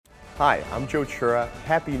Hi, I'm Joe Chura.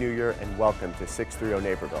 Happy New Year and welcome to 630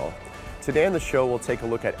 Naperville. Today on the show, we'll take a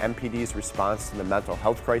look at MPD's response to the mental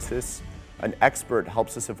health crisis. An expert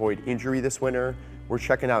helps us avoid injury this winter. We're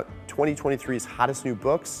checking out 2023's hottest new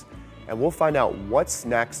books, and we'll find out what's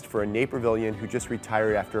next for a Napervillian who just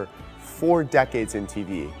retired after 4 decades in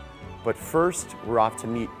TV. But first, we're off to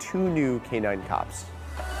meet 2 new K-9 cops.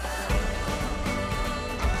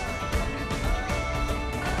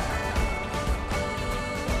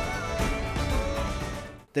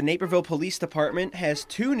 The Naperville Police Department has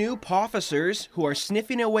 2 new officers who are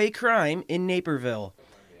sniffing away crime in Naperville.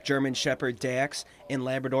 German Shepherd Dax and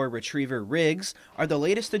Labrador Retriever Riggs are the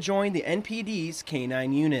latest to join the NPD's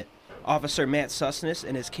K-9 unit. Officer Matt Sussness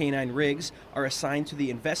and his K-9 Riggs are assigned to the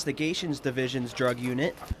Investigations Division's drug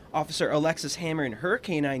unit. Officer Alexis Hammer and her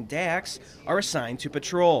K-9 Dax are assigned to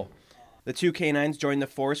patrol. The 2 K-9s joined the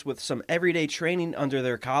force with some everyday training under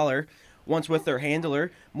their collar. Once with their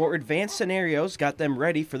handler, more advanced scenarios got them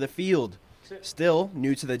ready for the field. Still,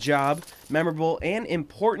 new to the job, memorable and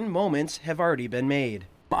important moments have already been made.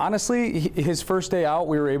 Honestly, his first day out,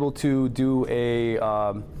 we were able to do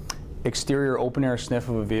a exterior open air sniff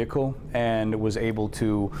of a vehicle and was able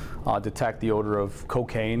to detect the odor of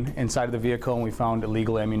cocaine inside of the vehicle, and we found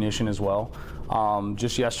illegal ammunition as well.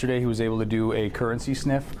 Just yesterday, he was able to do a currency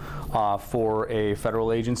sniff for a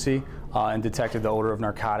federal agency and detected the odor of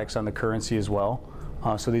narcotics on the currency as well.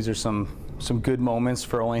 So these are some good moments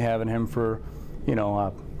for only having him for,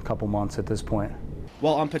 a couple months at this point.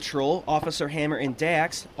 While on patrol, Officer Hammer and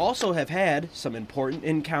Dax also have had some important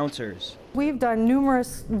encounters. We've done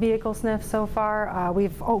numerous vehicle sniffs so far.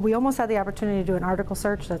 We almost had the opportunity to do an article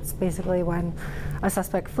search. That's basically when a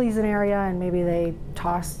suspect flees an area and maybe they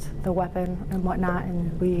tossed the weapon and whatnot,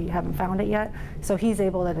 and we haven't found it yet. So he's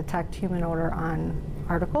able to detect human odor on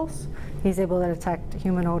articles. He's able to detect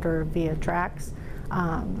human odor via tracks,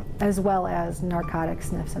 as well as narcotic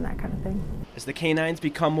sniffs and that kind of thing. As the K-9s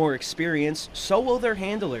become more experienced, so will their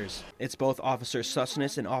handlers. It's both Officer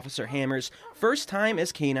Sussness and Officer Hammer's first time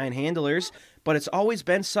as K-9 handlers, but it's always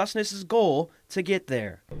been Sussness's goal to get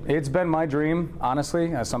there. It's been my dream,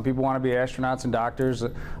 honestly. Some people want to be astronauts and doctors.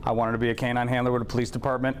 I wanted to be a K-9 handler with a police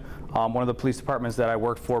department. One of the police departments that I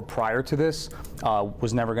worked for prior to this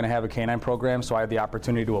was never going to have a K-9 program, so I had the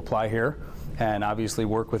opportunity to apply here and obviously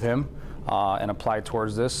work with him and apply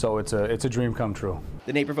towards this, so it's a dream come true.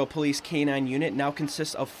 The Naperville Police K-9 unit now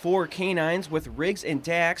consists of 4 K-9s, with Riggs and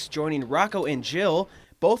Dax joining Rocco and Jill,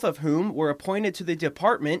 both of whom were appointed to the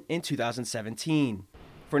department in 2017.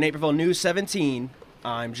 For Naperville News 17,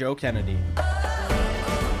 I'm Joe Kennedy.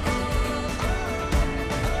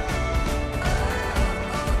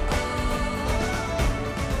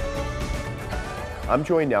 I'm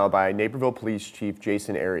joined now by Naperville Police Chief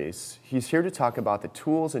Jason Aries. He's here to talk about the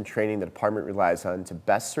tools and training the department relies on to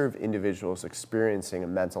best serve individuals experiencing a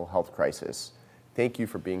mental health crisis. Thank you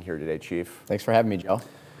for being here today, Chief. Thanks for having me, Joe.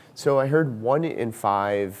 So I heard 1 in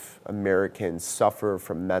 5 Americans suffer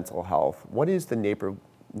from mental health. What is the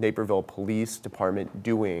Naperville Police Department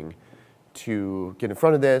doing to get in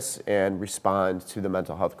front of this and respond to the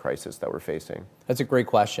mental health crisis that we're facing? That's a great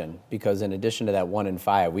question, because in addition to that 1 in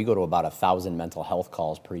 5, we go to about 1,000 mental health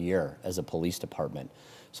calls per year as a police department.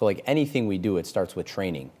 So like anything we do, it starts with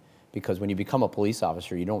training, because when you become a police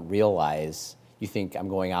officer, you don't realize, you think I'm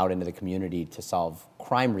going out into the community to solve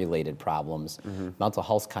crime-related problems. Mental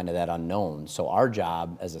health's kind of that unknown. So our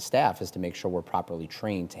job as a staff is to make sure we're properly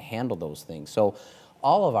trained to handle those things. So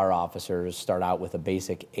all of our officers start out with a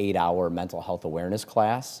basic 8-hour mental health awareness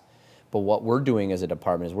class, but what we're doing as a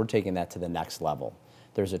department is we're taking that to the next level.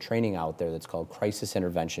 There's a training out there that's called Crisis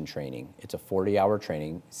Intervention Training. It's a 40-hour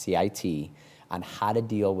training, CIT, on how to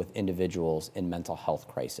deal with individuals in mental health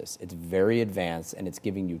crisis. It's very advanced, and it's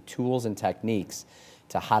giving you tools and techniques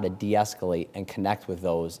to how to de-escalate and connect with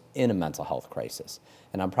those in a mental health crisis.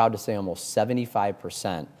 And I'm proud to say almost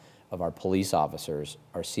 75% of our police officers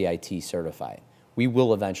are CIT certified. We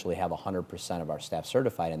will eventually have 100% of our staff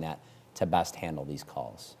certified in that to best handle these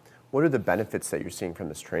calls. What are the benefits that you're seeing from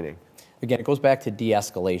this training? Again, it goes back to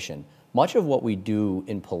de-escalation. Much of what we do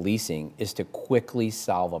in policing is to quickly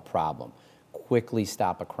solve a problem, quickly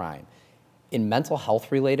stop a crime. In mental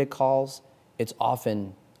health related calls, it's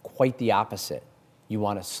often quite the opposite. You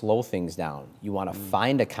want to slow things down. You want to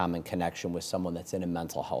find a common connection with someone that's in a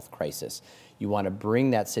mental health crisis. You want to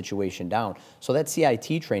bring that situation down. So that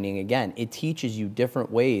CIT training, again, it teaches you different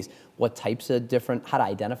ways, what types of how to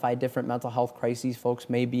identify different mental health crises folks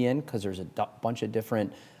may be in, because there's a bunch of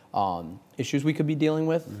different issues we could be dealing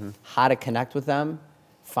with, how to connect with them,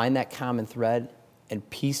 find that common thread, and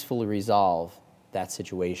peacefully resolve that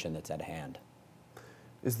situation that's at hand.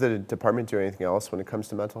 Is the department doing anything else when it comes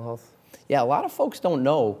to mental health? Yeah, a lot of folks don't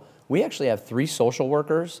know. We actually have 3 social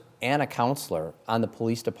workers and a counselor on the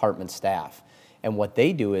police department staff. And what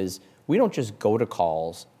they do is we don't just go to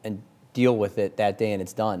calls and deal with it that day and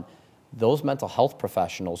it's done. Those mental health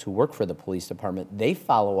professionals who work for the police department, they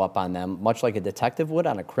follow up on them, much like a detective would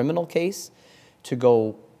on a criminal case, to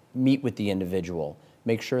go meet with the individual,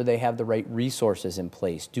 make sure they have the right resources in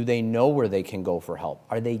place. Do they know where they can go for help?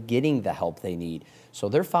 Are they getting the help they need? So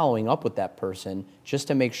they're following up with that person just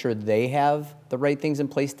to make sure they have the right things in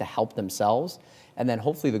place to help themselves. And then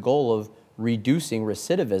hopefully the goal of reducing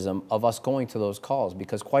recidivism of us going to those calls,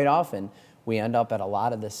 because quite often we end up at a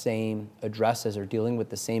lot of the same addresses or dealing with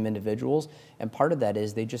the same individuals. And part of that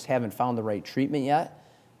is they just haven't found the right treatment yet.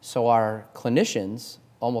 So our clinicians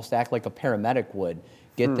almost act like a paramedic would,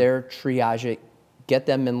 get there, triage it, get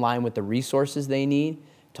them in line with the resources they need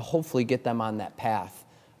to hopefully get them on that path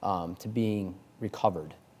to being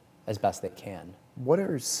recovered as best they can. What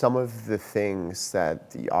are some of the things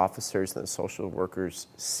that the officers and the social workers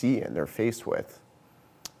see and they're faced with?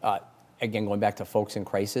 Again, going back to folks in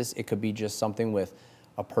crisis, it could be just something with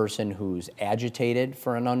a person who's agitated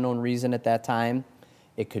for an unknown reason at that time.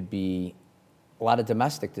 It could be a lot of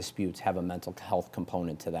domestic disputes have a mental health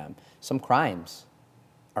component to them. Some crimes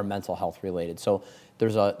are mental health related. So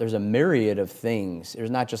there's a myriad of things.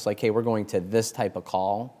 There's not just like, hey, we're going to this type of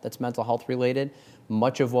call that's mental health related.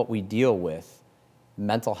 Much of what we deal with,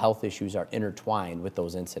 mental health issues are intertwined with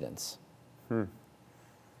those incidents. That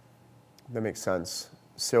makes sense.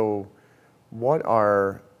 So what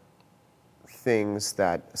are things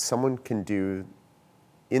that someone can do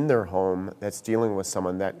in their home that's dealing with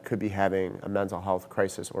someone that could be having a mental health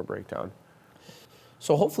crisis or breakdown?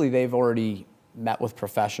 So hopefully they've already met with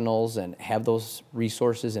professionals and have those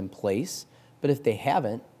resources in place. But if they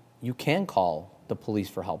haven't, you can call the police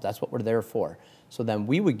for help. That's what we're there for. So then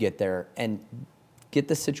we would get there and get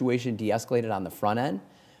the situation de-escalated on the front end.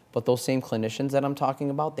 But those same clinicians that I'm talking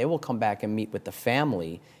about, they will come back and meet with the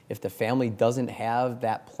family. If the family doesn't have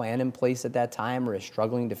that plan in place at that time or is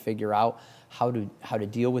struggling to figure out how to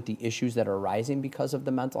deal with the issues that are arising because of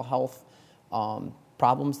the mental health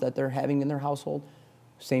problems that they're having in their household,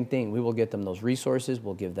 same thing. We will get them those resources.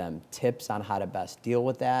 We'll give them tips on how to best deal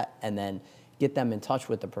with that, and then get them in touch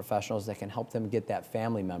with the professionals that can help them get that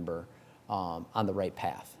family member on the right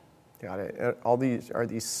path. Got it. Are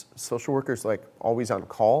these social workers like always on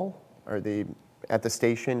call? Are they at the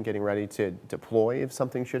station getting ready to deploy if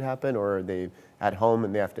something should happen, or are they at home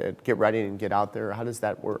and they have to get ready and get out there? How does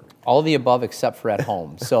that work? All of the above except for at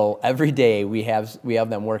home. So every day we have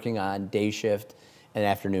them working on day shift and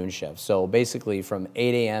afternoon shift. So basically from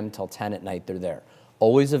 8 a.m. till 10 at night they're there.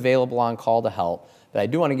 Always available on call to help. But I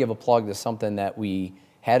do want to give a plug to something that we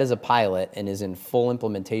had as a pilot and is in full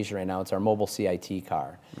implementation right now. It's our mobile CIT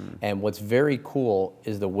car. And what's very cool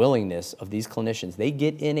is the willingness of these clinicians. They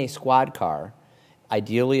get in a squad car.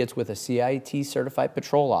 Ideally, it's with a CIT certified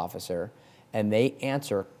patrol officer, and they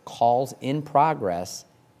answer calls in progress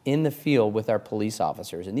in the field with our police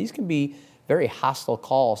officers. And these can be very hostile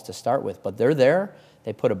calls to start with, but they're there.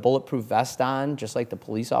 They put a bulletproof vest on, just like the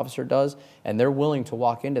police officer does, and they're willing to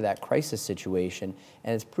walk into that crisis situation.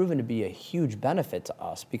 And it's proven to be a huge benefit to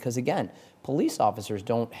us because, again, police officers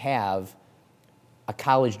don't have a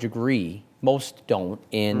college degree. Most don't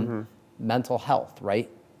in mental health, right?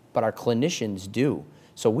 But our clinicians do.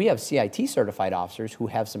 So we have CIT certified officers who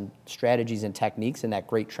have some strategies and techniques and that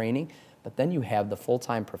great training, but then you have the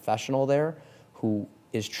full-time professional there who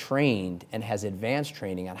is trained and has advanced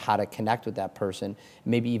training on how to connect with that person,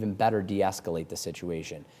 maybe even better de-escalate the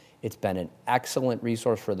situation. It's been an excellent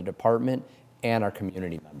resource for the department and our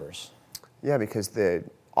community members. Yeah, because the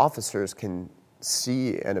officers can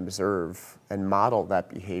see and observe and model that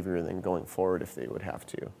behavior and then going forward if they would have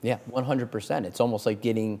to. Yeah, 100%. It's almost like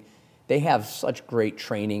they have such great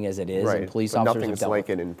training as it is, and police officers nothing's like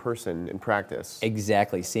it in person, in practice.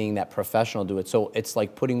 Exactly, seeing that professional do it. So it's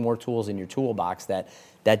like putting more tools in your toolbox that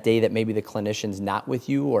day that maybe the clinician's not with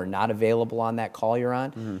you or not available on that call you're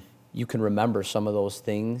on, you can remember some of those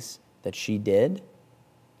things that she did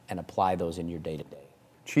and apply those in your day-to-day.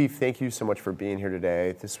 Chief, thank you so much for being here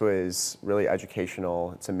today. This was really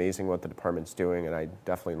educational. It's amazing what the department's doing, and I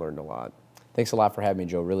definitely learned a lot. Thanks a lot for having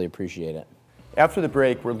me, Joe. Really appreciate it. After the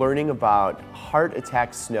break, we're learning about heart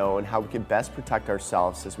attack snow and how we can best protect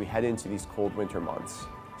ourselves as we head into these cold winter months.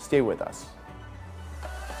 Stay with us.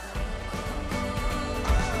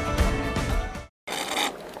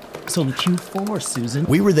 It's only Q4, Susan.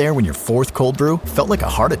 We were there when your fourth cold brew felt like a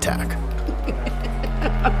heart attack.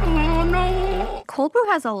 Oh, no. Cold brew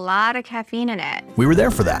has a lot of caffeine in it. We were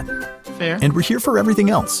there for that. fair. And we're here for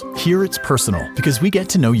everything else. Here it's personal because we get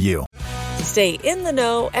to know you. Stay in the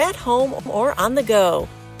know at home or on the go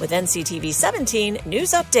with NCTV 17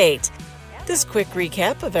 News Update. This quick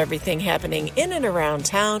recap of everything happening in and around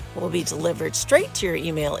town will be delivered straight to your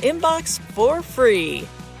email inbox for free.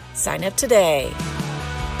 Sign up today.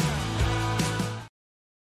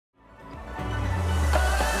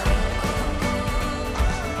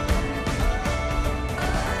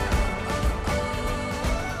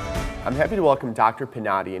 I'm happy to welcome Dr.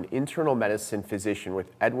 Pinotti, an internal medicine physician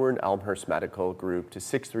with Edward Elmhurst Medical Group, to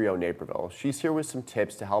 630 Naperville. She's here with some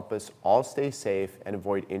tips to help us all stay safe and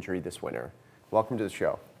avoid injury this winter. Welcome to the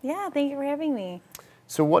show. Yeah, thank you for having me.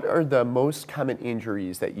 So what are the most common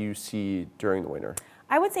injuries that you see during the winter?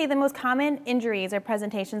 I would say the most common injuries or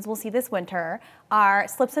presentations we'll see this winter are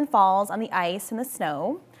slips and falls on the ice and the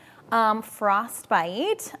snow,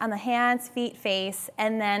 frostbite on the hands, feet, face,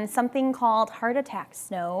 and then something called heart attack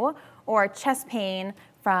snow or chest pain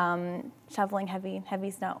from shoveling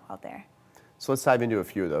heavy snow out there. So let's dive into a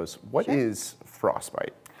few of those. What is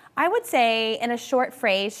frostbite? I would say, in a short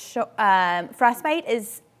phrase, frostbite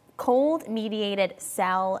is cold-mediated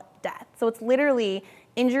cell death. So it's literally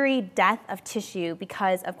injury, death of tissue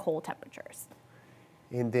because of cold temperatures.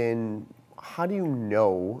 And then how do you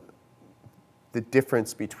know the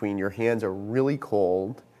difference between your hands are really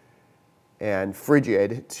cold and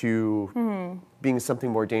frigid to being something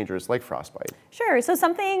more dangerous like frostbite? Sure. So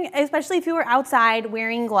something, especially if you were outside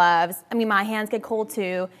wearing gloves, I mean, my hands get cold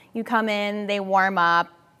too. You come in, they warm up.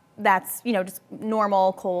 That's, just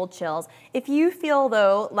normal cold chills. If you feel,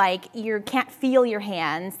 though, like you can't feel your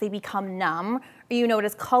hands, they become numb, or you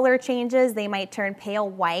notice color changes, they might turn pale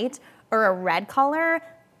white or a red color,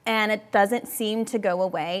 and it doesn't seem to go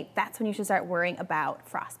away, that's when you should start worrying about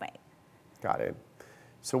frostbite. Got it.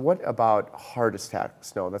 So what about heart attack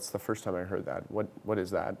snow? That's the first time I heard that. What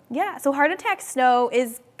is that? Yeah, so heart attack snow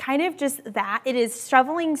is kind of just that. It is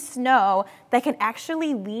shoveling snow that can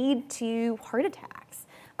actually lead to heart attacks,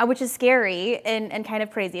 which is scary and kind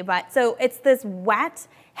of crazy. But so it's this wet,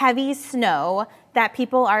 heavy snow that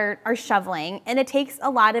people are shoveling, and it takes a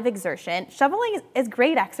lot of exertion. Shoveling is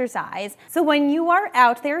great exercise. So when you are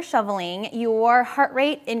out there shoveling, your heart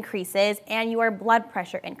rate increases and your blood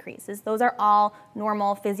pressure increases. Those are all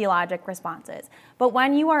normal physiologic responses. But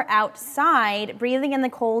when you are outside, breathing in the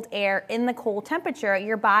cold air, in the cold temperature,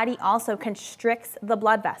 your body also constricts the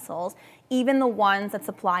blood vessels, even the ones that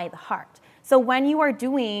supply the heart. So when you are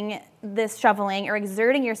doing this shoveling or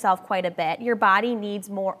exerting yourself quite a bit, your body needs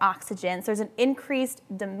more oxygen. So there's an increased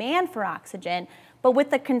demand for oxygen, but with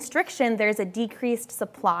the constriction, there's a decreased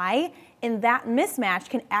supply, and that mismatch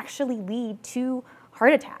can actually lead to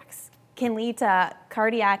heart attacks, can lead to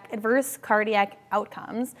adverse cardiac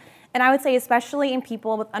outcomes. And I would say especially in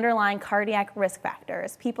people with underlying cardiac risk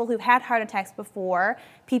factors, people who've had heart attacks before,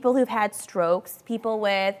 people who've had strokes, people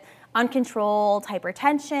with uncontrolled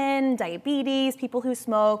hypertension, diabetes, people who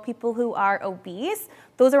smoke, people who are obese,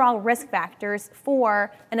 those are all risk factors for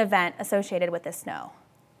an event associated with the snow.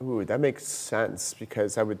 Ooh, that makes sense,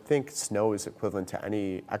 because I would think snow is equivalent to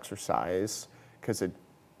any exercise because it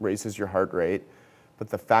raises your heart rate. But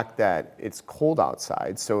the fact that it's cold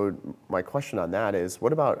outside, so my question on that is,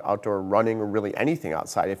 what about outdoor running or really anything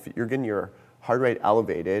outside? If you're getting your heart rate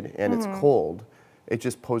elevated and it's cold, it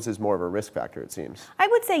just poses more of a risk factor, it seems. I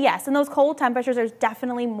would say yes. In those cold temperatures, there's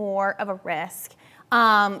definitely more of a risk.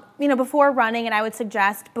 Before running, and I would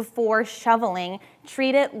suggest before shoveling,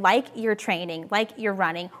 treat it like you're training, like you're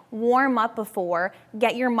running. Warm up before,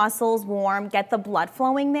 get your muscles warm, get the blood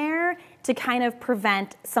flowing there to kind of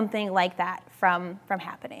prevent something like that from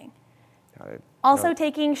happening. Got it. Also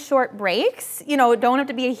taking short breaks. Don't have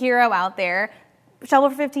to be a hero out there.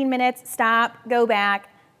 Shovel for 15 minutes, stop, go back.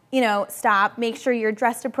 Stop, make sure you're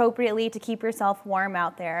dressed appropriately to keep yourself warm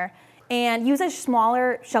out there, and use a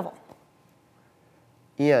smaller shovel.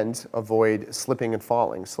 And avoid slipping and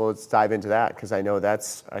falling. So let's dive into that, because I know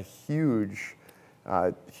that's a huge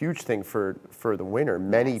thing for the winter.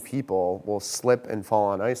 Many people will slip and fall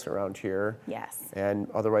on ice around here. Yes.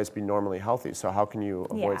 And otherwise be normally healthy. So how can you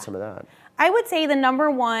avoid some of that? I would say the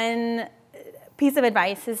number one piece of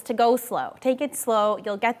advice is to go slow. Take it slow.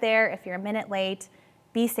 You'll get there. If you're a minute late,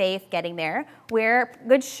 be safe getting there. Wear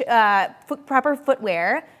good, proper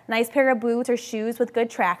footwear, nice pair of boots or shoes with good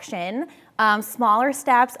traction, smaller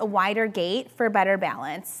steps, a wider gait for better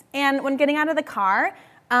balance. And when getting out of the car,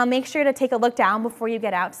 make sure to take a look down before you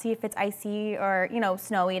get out to see if it's icy or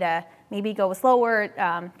snowy, to maybe go slower,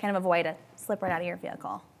 kind of avoid a slip right out of your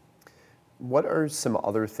vehicle. What are some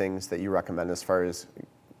other things that you recommend as far as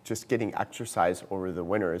just getting exercise over the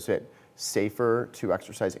winter? Is it safer to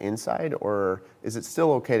exercise inside, or is it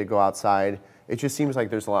still okay to go outside? It just seems like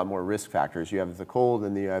there's a lot more risk factors. You have the cold,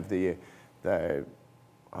 and you have the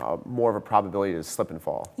more of a probability to slip and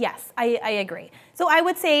fall. Yes, I agree. So I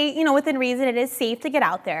would say, within reason, it is safe to get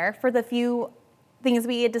out there. For the few things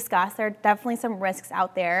we had discussed, there are definitely some risks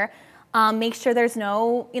out there. Make sure there's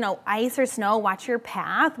no, ice or snow. Watch your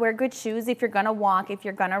path. Wear good shoes if you're gonna walk, if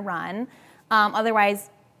you're gonna run.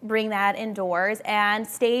 Otherwise, bring that indoors and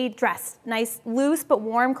stay dressed. Nice, loose but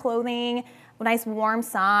warm clothing, nice warm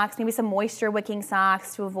socks, maybe some moisture wicking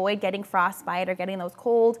socks to avoid getting frostbite or getting those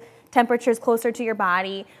cold temperatures closer to your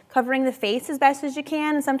body. Covering the face as best as you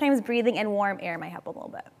can, and sometimes breathing in warm air might help a little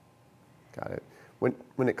bit. Got it.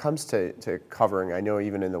 When it comes to covering, I know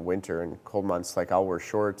even in the winter and cold months, like I'll wear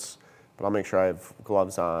shorts, but I'll make sure I have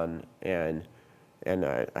gloves on and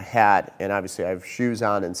a hat, and obviously I have shoes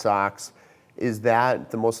on and socks. Is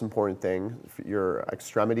that the most important thing for your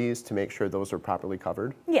extremities, to make sure those are properly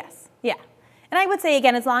covered? Yes, yeah. And I would say,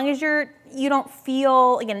 again, as long as you don't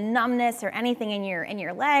feel, again, numbness or anything in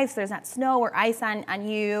your legs, there's not snow or ice on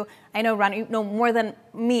you. I know you know more than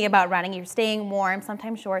me about running. You're staying warm.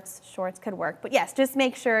 Sometimes shorts could work. But yes, just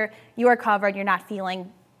make sure you are covered. You're not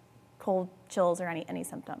feeling cold chills or any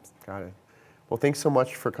symptoms. Got it. Well, thanks so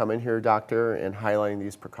much for coming here, Doctor, and highlighting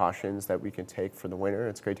these precautions that we can take for the winter.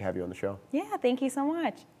 It's great to have you on the show. Yeah, thank you so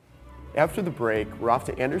much. After the break, we're off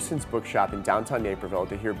to Anderson's Bookshop in downtown Naperville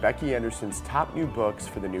to hear Becky Anderson's top new books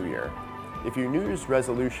for the new year. If your New Year's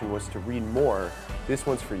resolution was to read more, this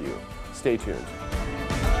one's for you. Stay tuned.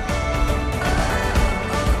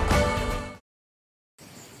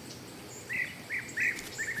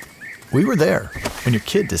 We were there when your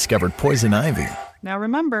kid discovered poison ivy. Now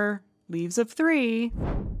remember, leaves of 3.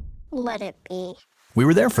 Let it be. We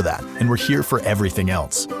were there for that, and we're here for everything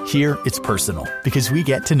else. Here, it's personal, because we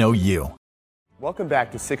get to know you. Welcome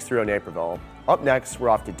back to 630 Naperville. Up next, we're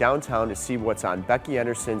off to downtown to see what's on Becky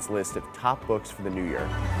Anderson's list of top books for the new year.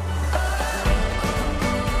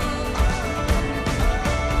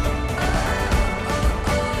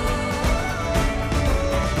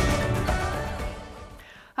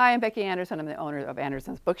 Hi, I'm Becky Anderson. I'm the owner of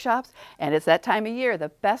Anderson's Bookshops, and it's that time of year, the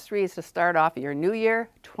best reads to start off your new year,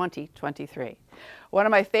 2023. One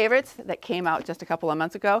of my favorites that came out just a couple of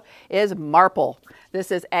months ago is Marple. This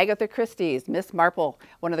is Agatha Christie's Miss Marple,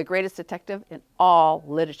 one of the greatest detectives in all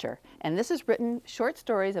literature. And this is written short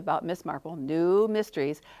stories about Miss Marple, new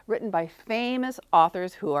mysteries, written by famous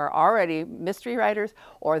authors who are already mystery writers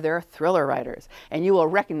or they're thriller writers. And you will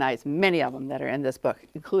recognize many of them that are in this book,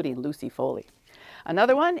 including Lucy Foley.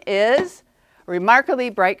 Another one is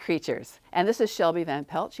Remarkably Bright Creatures, and this is Shelby Van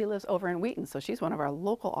Pelt. She lives over in Wheaton, so she's one of our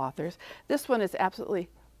local authors. This one is absolutely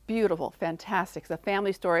beautiful, fantastic. It's a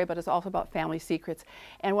family story, but it's also about family secrets.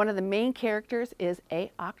 And one of the main characters is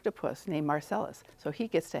a octopus named Marcellus. So he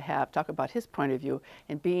gets to talk about his point of view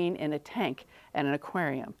in being in a tank and an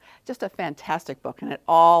aquarium. Just a fantastic book, and it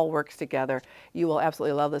all works together. You will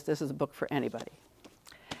absolutely love this. This is a book for anybody.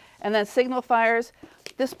 And then Signal Fires.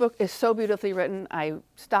 This book is so beautifully written. I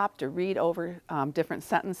stopped to read over different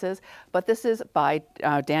sentences, but this is by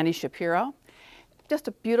Danny Shapiro. Just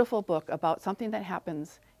a beautiful book about something that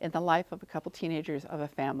happens in the life of a couple teenagers of a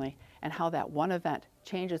family and how that one event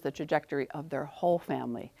changes the trajectory of their whole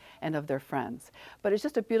family and of their friends. But it's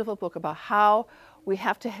just a beautiful book about how we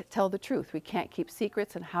have to tell the truth. We can't keep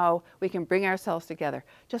secrets, and how we can bring ourselves together.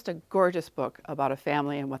 Just a gorgeous book about a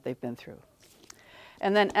family and what they've been through.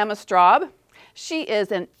 And then Emma Straub. She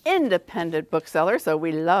is an independent bookseller, so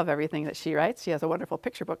we love everything that she writes. She has a wonderful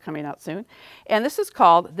picture book coming out soon. And this is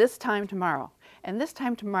called This Time Tomorrow. And This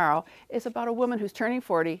Time Tomorrow is about a woman who's turning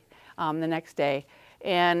 40 the next day,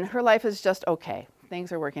 and her life is just okay.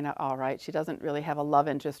 Things are working out all right. She doesn't really have a love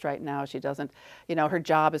interest right now. She doesn't, her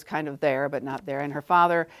job is kind of there, but not there. And her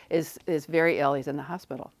father is very ill. He's in the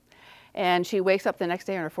hospital. And she wakes up the next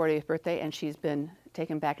day on her 40th birthday, and she's been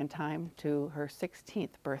taken back in time to her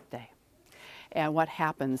 16th birthday. And what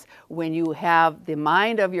happens when you have the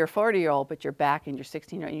mind of your 40-year-old, but you're back in your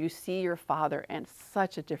 16-year-old, and you see your father in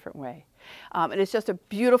such a different way. And it's just a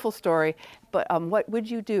beautiful story, but what would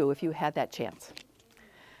you do if you had that chance?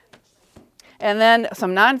 And then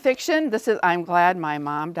some nonfiction. This is I'm Glad My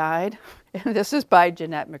Mom Died. And this is by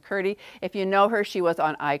Jeanette McCurdy. If you know her, she was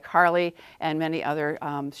on iCarly and many other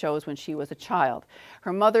shows when she was a child.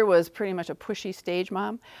 Her mother was pretty much a pushy stage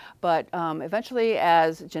mom, but eventually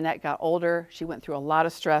as Jeanette got older, she went through a lot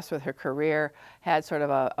of stress with her career, had sort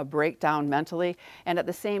of a breakdown mentally, and at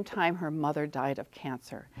the same time her mother died of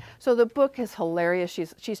cancer. So the book is hilarious.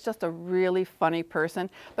 She's just a really funny person,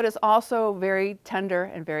 but it's also very tender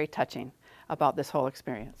and very touching about this whole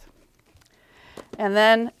experience. And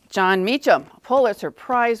then John Meacham, Pulitzer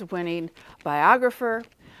Prize-winning biographer.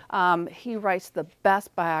 He writes the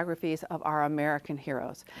best biographies of our American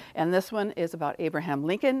heroes. And this one is about Abraham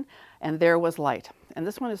Lincoln, and There Was Light. And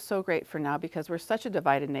this one is so great for now because we're such a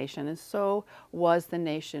divided nation, and so was the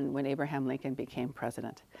nation when Abraham Lincoln became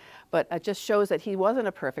president. But it just shows that he wasn't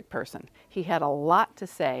a perfect person. He had a lot to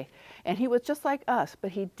say, and he was just like us,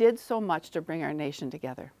 but he did so much to bring our nation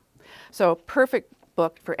together. So perfect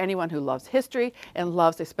book for anyone who loves history and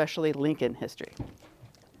loves especially Lincoln history.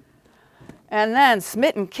 And then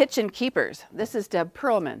Smitten Kitchen Keepers. This is Deb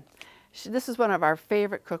Perlman. This is one of our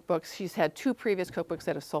favorite cookbooks. She's had 2 previous cookbooks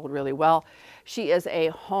that have sold really well. She is a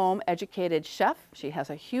home-educated chef. She has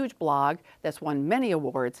a huge blog that's won many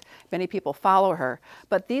awards. Many people follow her.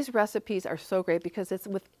 But these recipes are so great because it's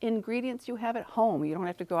with ingredients you have at home. You don't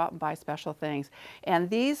have to go out and buy special things. And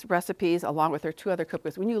these recipes, along with her 2 other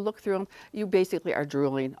cookbooks, when you look through them, you basically are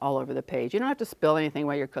drooling all over the page. You don't have to spill anything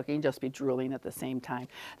while you're cooking, just be drooling at the same time.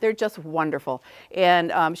 They're just wonderful.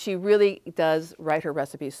 And she really does write her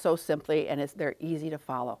recipes so simply, and they're easy to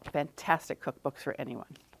follow. Fantastic cookbooks for anyone.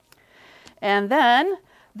 And then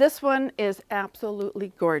this one is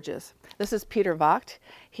absolutely gorgeous. This is Peter Vogt.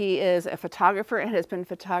 He is a photographer and has been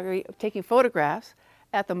taking photographs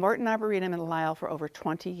at the Morton Arboretum in Lisle for over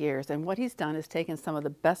 20 years. And what he's done is taken some of the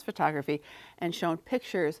best photography and shown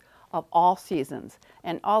pictures of all seasons.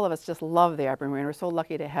 And all of us just love the Arboretum. We're so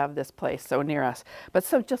lucky to have this place so near us. But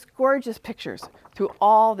so just gorgeous pictures through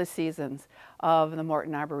all the seasons of the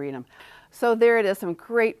Morton Arboretum. So there it is, some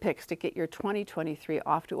great picks to get your 2023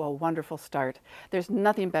 off to a wonderful start. There's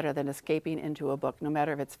nothing better than escaping into a book, no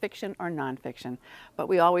matter if it's fiction or nonfiction. But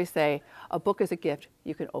we always say, a book is a gift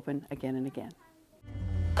you can open again and again.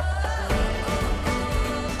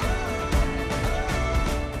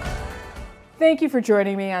 Thank you for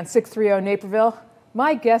joining me on 630 Naperville.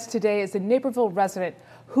 My guest today is a Naperville resident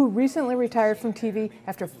who recently retired from TV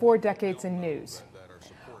after 4 decades in news.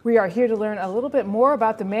 We are here to learn a little bit more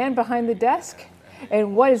about the man behind the desk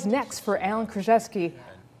and what is next for Alan Krzyzewski.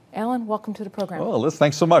 Alan, welcome to the program. Well, Liz,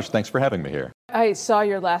 thanks so much. Thanks for having me here. I saw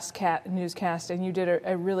your last newscast, and you did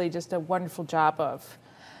a really just a wonderful job of,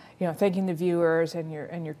 thanking the viewers and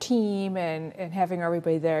your team and having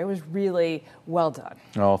everybody there. It was really well done.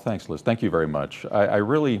 Oh, thanks, Liz. Thank you very much. I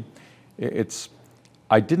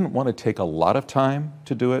didn't want to take a lot of time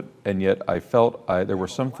to do it, and yet I felt there were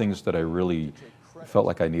some things that I really felt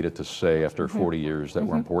like I needed to say after 40 years that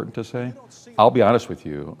were important to say. I'll be honest with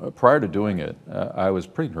you, prior to doing it, I was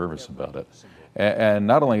pretty nervous about it. And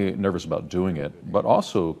not only nervous about doing it, but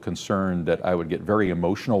also concerned that I would get very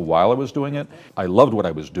emotional while I was doing it. I loved what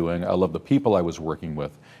I was doing. I loved the people I was working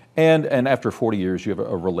with. And after 40 years, you have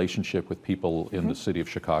a relationship with people in the city of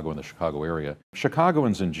Chicago and the Chicago area.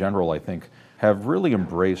 Chicagoans in general, I think, have really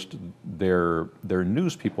embraced their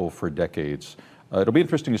news people for decades. It'll be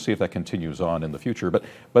interesting to see if that continues on in the future,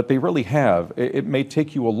 but they really have. It may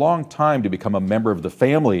take you a long time to become a member of the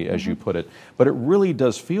family, as you put it, but it really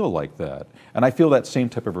does feel like that. And I feel that same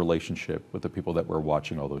type of relationship with the people that we're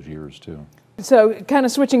watching all those years, too. So kind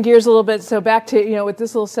of switching gears a little bit, so back to, with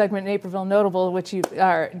this little segment, Naperville Notable, which you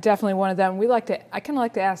are definitely one of them, I kind of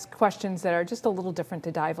like to ask questions that are just a little different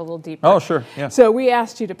to dive a little deeper. Oh, sure, yeah. So we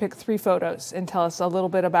asked you to pick 3 photos and tell us a little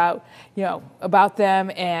bit about, about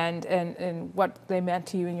them and what they meant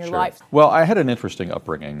to you in your life. Well, I had an interesting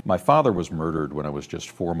upbringing. My father was murdered when I was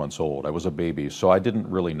just 4 months old. I was a baby, so I didn't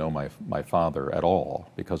really know my father at all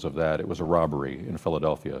because of that. It was a robbery in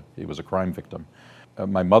Philadelphia. He was a crime victim.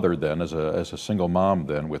 My mother then, as a single mom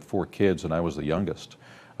then with 4 kids, and I was the youngest,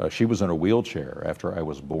 she was in a wheelchair after I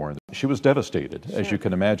was born. She was devastated, as you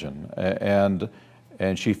can imagine,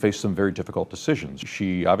 and she faced some very difficult decisions.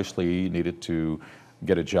 She obviously needed to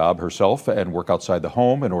get a job herself and work outside the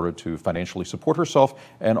home in order to financially support herself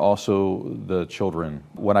and also the children.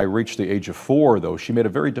 When I reached the age of 4, though, she made a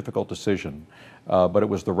very difficult decision, but it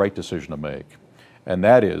was the right decision to make. And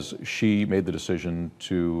that is, she made the decision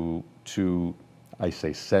to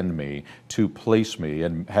send me, to place me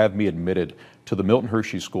and have me admitted to the Milton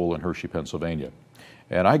Hershey School in Hershey, Pennsylvania.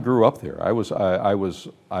 And I grew up there. I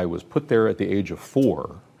was put there at the age of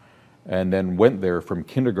 4 and then went there from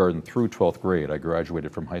kindergarten through 12th grade. I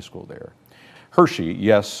graduated from high school there. Hershey,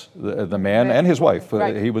 yes, the man and his wife,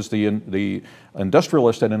 he was the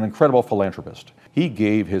industrialist and an incredible philanthropist. He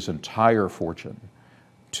gave his entire fortune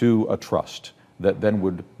to a trust that then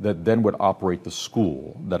would operate the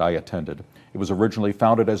school that I attended. It was originally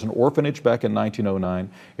founded as an orphanage back in 1909.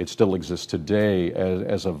 It still exists today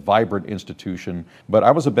as a vibrant institution, but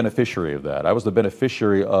I was a beneficiary of that. I was the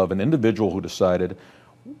beneficiary of an individual who decided,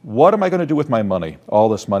 what am I going to do with my money? All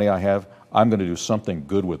this money I have, I'm going to do something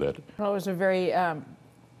good with it. Well, it was a very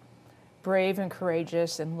brave and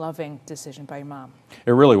courageous and loving decision by your mom.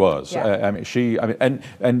 It really was. Yeah.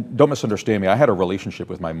 And don't misunderstand me. I had a relationship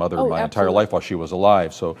with my mother my entire life while she was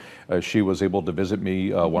alive. So she was able to visit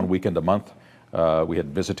me one weekend a month. We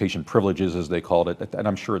had visitation privileges, as they called it, and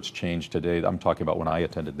I'm sure it's changed today. I'm talking about when I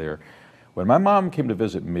attended there. When my mom came to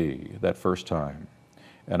visit me that first time,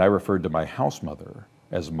 and I referred to my house mother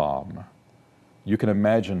as Mom, you can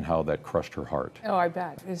imagine how that crushed her heart. Oh, I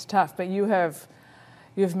bet. It's tough, but you've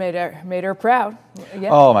made her proud. Yeah.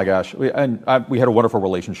 Oh my gosh, we had a wonderful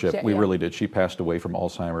relationship. Yeah, we really did. She passed away from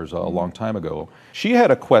Alzheimer's a long time ago. She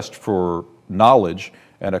had a quest for knowledge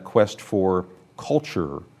and a quest for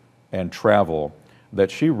culture and travel that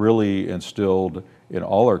she really instilled in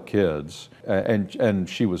all our kids, and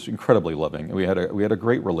she was incredibly loving. We had a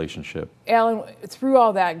great relationship. Alan, through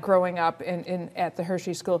all that growing up at the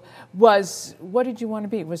Hershey School, what did you want to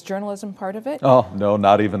be? Was journalism part of it? Oh no,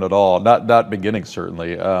 not even at all. Not beginning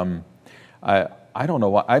certainly. I don't know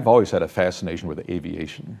why. I've always had a fascination with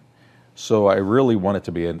aviation, so I really wanted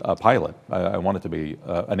to be a pilot. I wanted to be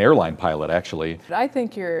an airline pilot, actually. I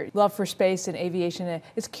think your love for space and aviation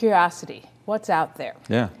is curiosity. What's out there?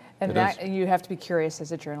 Yeah. And you have to be curious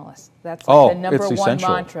as a journalist. That's the number one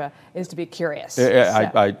essential. Mantra is to be curious.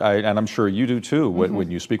 And I'm sure you do too.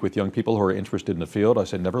 When you speak with young people who are interested in the field, I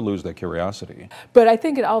say never lose that curiosity. But I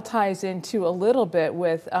think it all ties into a little bit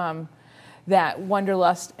with that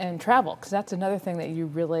wanderlust and travel, because that's another thing that you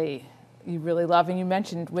really love. And you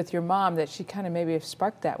mentioned with your mom that she kind of maybe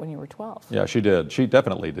sparked that when you were 12. Yeah, she did. She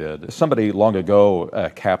definitely did. Somebody long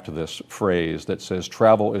ago capped this phrase that says,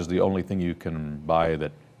 travel is the only thing you can buy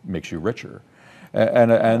that makes you richer.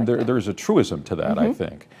 And there's a truism to that, I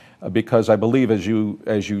think, because I believe as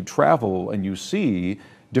you travel and you see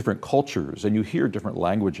different cultures and you hear different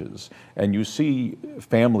languages and you see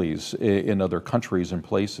families in other countries and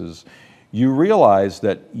places, you realize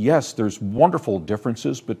that, yes, there's wonderful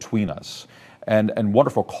differences between us and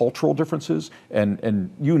wonderful cultural differences and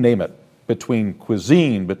you name it, between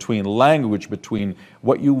cuisine, between language, between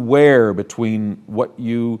what you wear, between what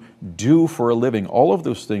you do for a living. All of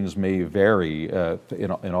those things may vary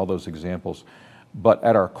in all those examples, but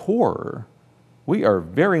at our core, we are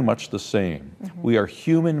very much the same. We are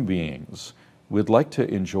human beings. We'd like to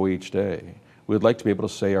enjoy each day. We'd like to be able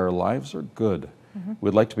to say our lives are good.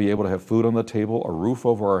 We'd like to be able to have food on the table, a roof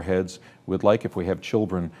over our heads. We'd like, if we have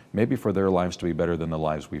children, maybe for their lives to be better than the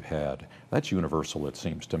lives we've had. That's universal, it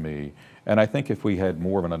seems to me. And I think if we had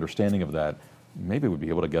more of an understanding of that, maybe we'd be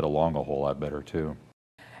able to get along a whole lot better too.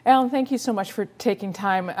 Alan, thank you so much for taking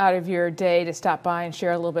time out of your day to stop by and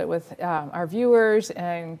share a little bit with our viewers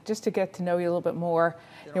and just to get to know you a little bit more.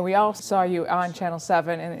 You know, we all saw you on Channel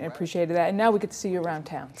 7 and appreciated that, and now we get to see you around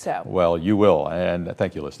town. So. Well, you will, and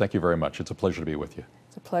thank you, Liz. Thank you very much. It's a pleasure to be with you.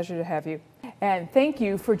 It's a pleasure to have you. And thank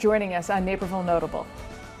you for joining us on Naperville Notable.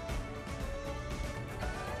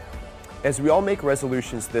 As we all make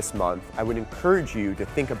resolutions this month, I would encourage you to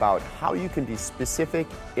think about how you can be specific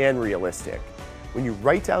and realistic. When you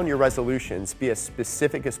write down your resolutions, be as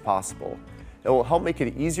specific as possible. It will help make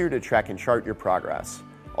it easier to track and chart your progress.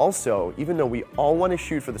 Also, even though we all want to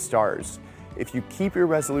shoot for the stars, if you keep your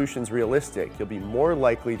resolutions realistic, you'll be more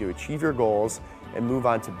likely to achieve your goals and move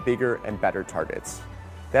on to bigger and better targets.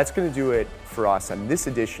 That's going to do it for us on this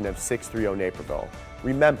edition of 630 Naperville.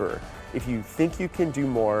 Remember, if you think you can do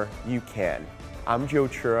more, you can. I'm Joe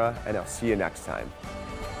Chura, and I'll see you next time.